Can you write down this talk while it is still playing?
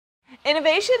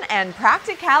Innovation and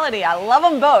practicality. I love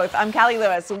them both. I'm Callie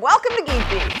Lewis. Welcome to Geek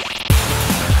Beat.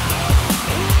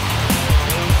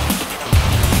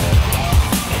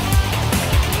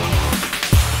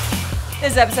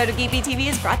 This episode of Geek Beat TV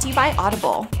is brought to you by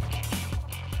Audible.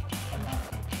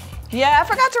 Yeah, I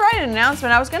forgot to write an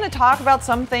announcement. I was going to talk about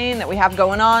something that we have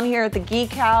going on here at the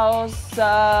Geek House,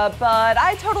 but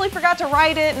I totally forgot to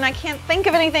write it, and I can't think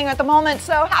of anything at the moment.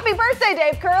 So happy birthday,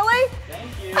 Dave Curley! Thank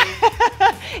you.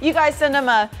 You guys send him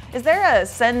is there a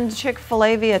send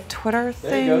Chick-fil-A via Twitter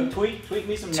thing? There you go. Tweet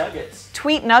me some nuggets.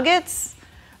 Tweet nuggets?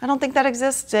 I don't think that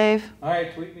exists, Dave. All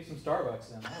right, tweet me some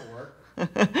Starbucks then. That'll work.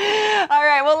 All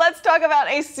right, well, let's talk about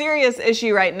a serious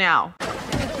issue right now.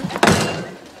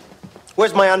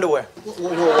 Where's my underwear?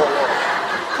 Whoa.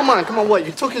 Come on, what?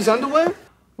 You took his underwear?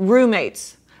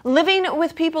 Roommates. Living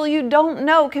with people you don't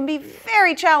know can be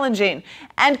very challenging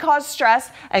and cause stress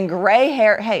and gray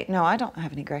hair. Hey, no, I don't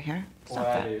have any gray hair. Well,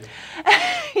 I do.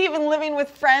 Even living with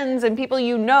friends and people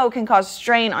you know can cause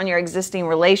strain on your existing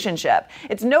relationship.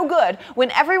 It's no good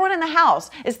when everyone in the house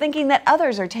is thinking that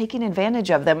others are taking advantage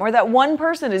of them, or that one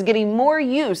person is getting more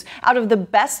use out of the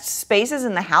best spaces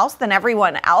in the house than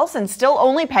everyone else and still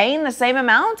only paying the same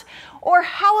amount. Or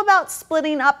how about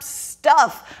splitting up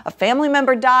stuff? A family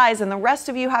member dies and the rest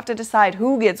of you have to decide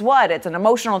who gets what. It's an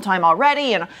emotional time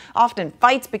already, and often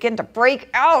fights begin to break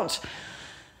out.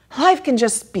 Life can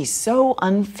just be so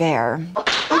unfair.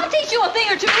 I'll teach you a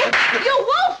thing or two. You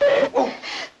wolf!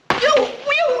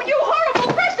 You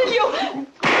horrible person, you!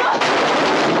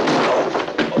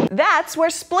 That's where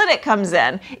Split It comes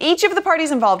in. Each of the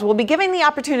parties involved will be given the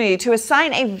opportunity to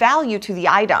assign a value to the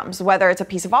items, whether it's a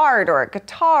piece of art or a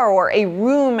guitar or a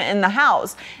room in the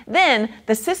house. Then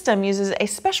the system uses a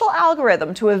special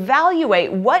algorithm to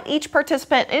evaluate what each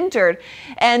participant entered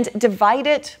and divide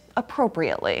it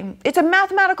appropriately. It's a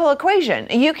mathematical equation.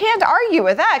 You can't argue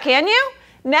with that, can you?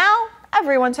 Now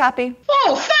everyone's happy.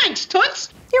 Oh, thanks, Toots.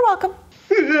 You're welcome.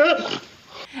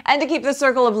 And to keep the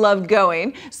circle of love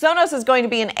going, Sonos is going to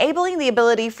be enabling the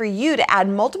ability for you to add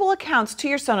multiple accounts to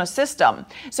your Sonos system.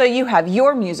 So you have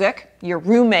your music, your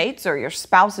roommates or your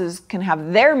spouses can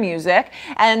have their music,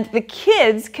 and the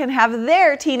kids can have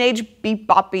their teenage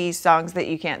beep-boppy songs that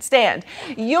you can't stand.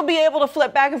 You'll be able to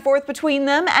flip back and forth between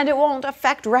them, and it won't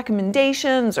affect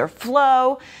recommendations or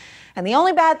flow. And the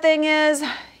only bad thing is,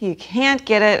 you can't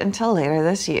get it until later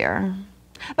this year.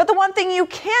 But the one thing you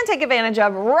can take advantage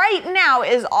of right now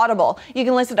is Audible. You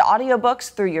can listen to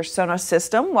audiobooks through your Sonos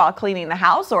system while cleaning the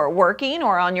house or working,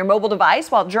 or on your mobile device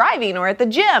while driving or at the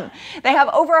gym. They have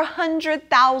over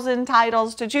 100,000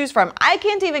 titles to choose from. I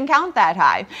can't even count that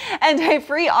high. And a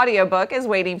free audiobook is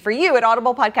waiting for you at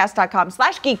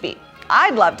audiblepodcast.com/geekbeat.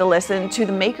 I'd love to listen to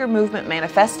the Maker Movement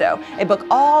Manifesto, a book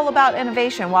all about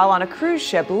innovation while on a cruise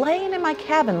ship, laying in my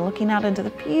cabin looking out into the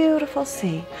beautiful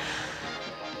sea.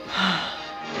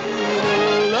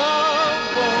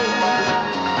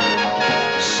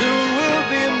 Soon we'll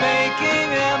be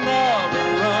making another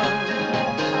run.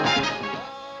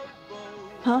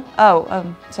 Huh?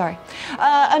 Oh, sorry.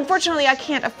 Unfortunately, I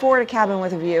can't afford a cabin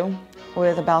with a view,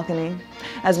 with a balcony,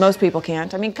 as most people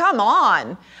can't. I mean, come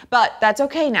on! But that's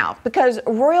okay now, because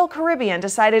Royal Caribbean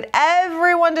decided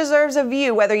everyone deserves a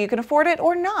view, whether you can afford it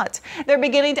or not. They're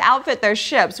beginning to outfit their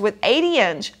ships with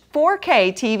 80-inch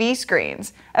 4K TV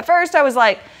screens. At first, I was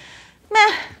like,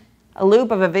 meh, a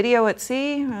loop of a video at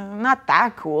sea? Not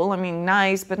that cool. I mean,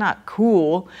 nice, but not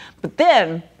cool. But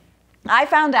then I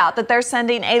found out that they're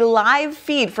sending a live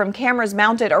feed from cameras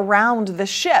mounted around the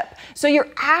ship. So you're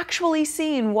actually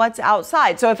seeing what's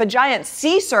outside. So if a giant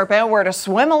sea serpent were to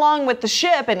swim along with the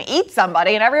ship and eat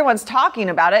somebody and everyone's talking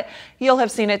about it, you'll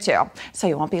have seen it too. So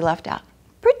you won't be left out.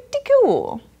 Pretty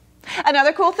cool.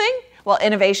 Another cool thing? Well,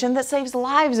 innovation that saves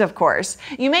lives, of course.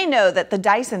 You may know that the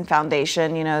Dyson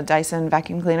Foundation, you know, Dyson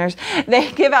vacuum cleaners,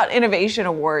 they give out innovation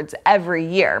awards every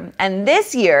year. And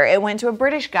this year, it went to a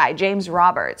British guy, James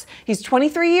Roberts. He's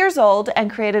 23 years old and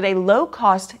created a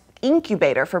low-cost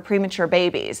incubator for premature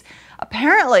babies.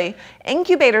 Apparently,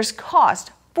 incubators cost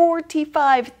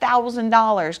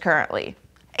 $45,000 currently.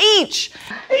 Each!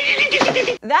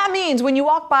 That means when you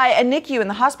walk by a NICU in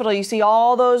the hospital, you see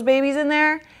all those babies in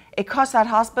there. It costs that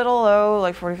hospital,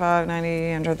 like $45,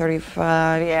 $90,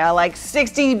 $135, yeah, like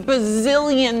 $60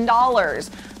 bazillion.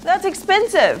 That's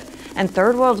expensive. And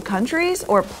third world countries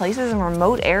or places in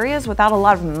remote areas without a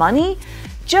lot of money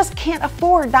just can't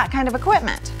afford that kind of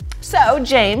equipment. So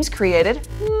James created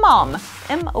MOM,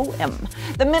 M-O-M.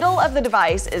 The middle of the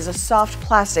device is a soft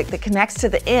plastic that connects to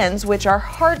the ends, which are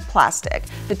hard plastic.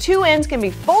 The two ends can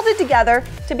be folded together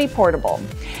to be portable.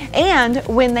 And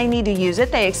when they need to use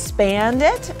it, they expand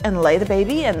it and lay the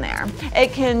baby in there.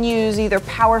 It can use either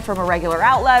power from a regular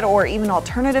outlet or even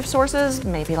alternative sources,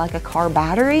 maybe like a car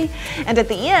battery. And at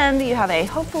the end, you have a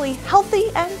hopefully healthy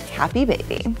and happy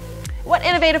baby. What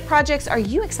innovative projects are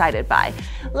you excited by?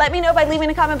 Let me know by leaving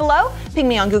a comment below. Ping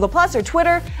me on Google Plus or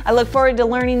Twitter. I look forward to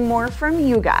learning more from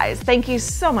you guys. Thank you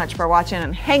so much for watching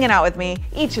and hanging out with me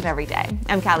each and every day.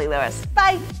 I'm Callie Lewis.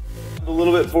 Bye. A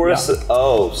little bit for us.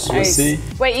 Oh, Swissy.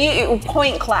 Wait, you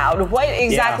point cloud. What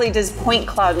exactly does point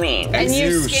cloud mean? And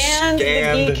you scanned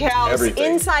the Geek House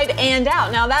inside and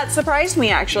out. Now that surprised me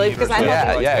actually because I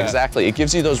yeah, exactly. It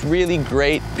gives you those really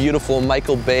great, beautiful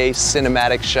Michael Bay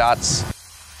cinematic shots.